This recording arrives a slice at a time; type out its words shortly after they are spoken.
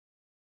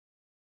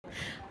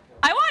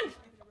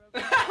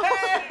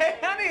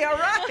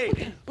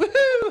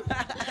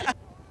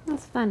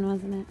fun,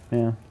 wasn't it?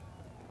 Yeah.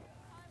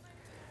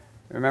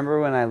 Remember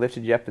when I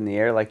lifted you up in the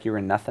air like you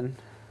were nothing?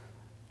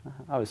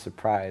 I was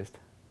surprised.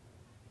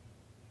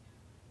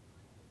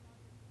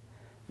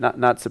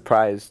 Not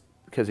surprised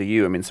because of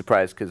you. I mean,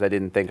 surprised because I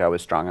didn't think I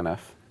was strong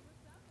enough.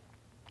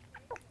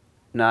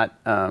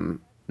 Not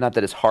that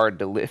it's hard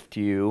to lift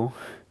you,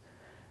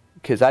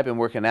 because I've been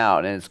working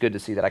out, and it's good to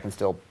see that I can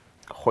still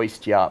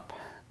hoist you up,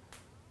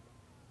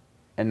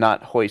 and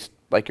not hoist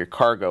like your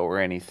cargo or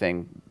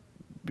anything,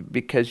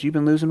 because you've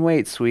been losing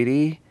weight,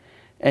 sweetie,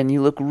 and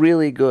you look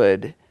really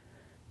good.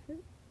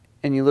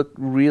 And you looked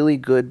really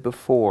good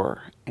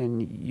before,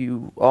 and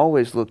you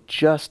always look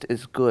just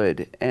as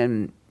good,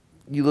 and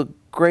you look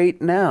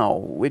great now,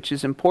 which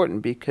is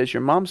important because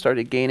your mom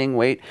started gaining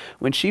weight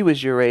when she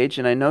was your age,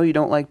 and I know you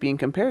don't like being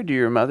compared to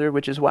your mother,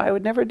 which is why I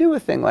would never do a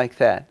thing like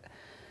that.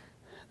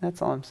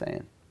 That's all I'm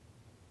saying.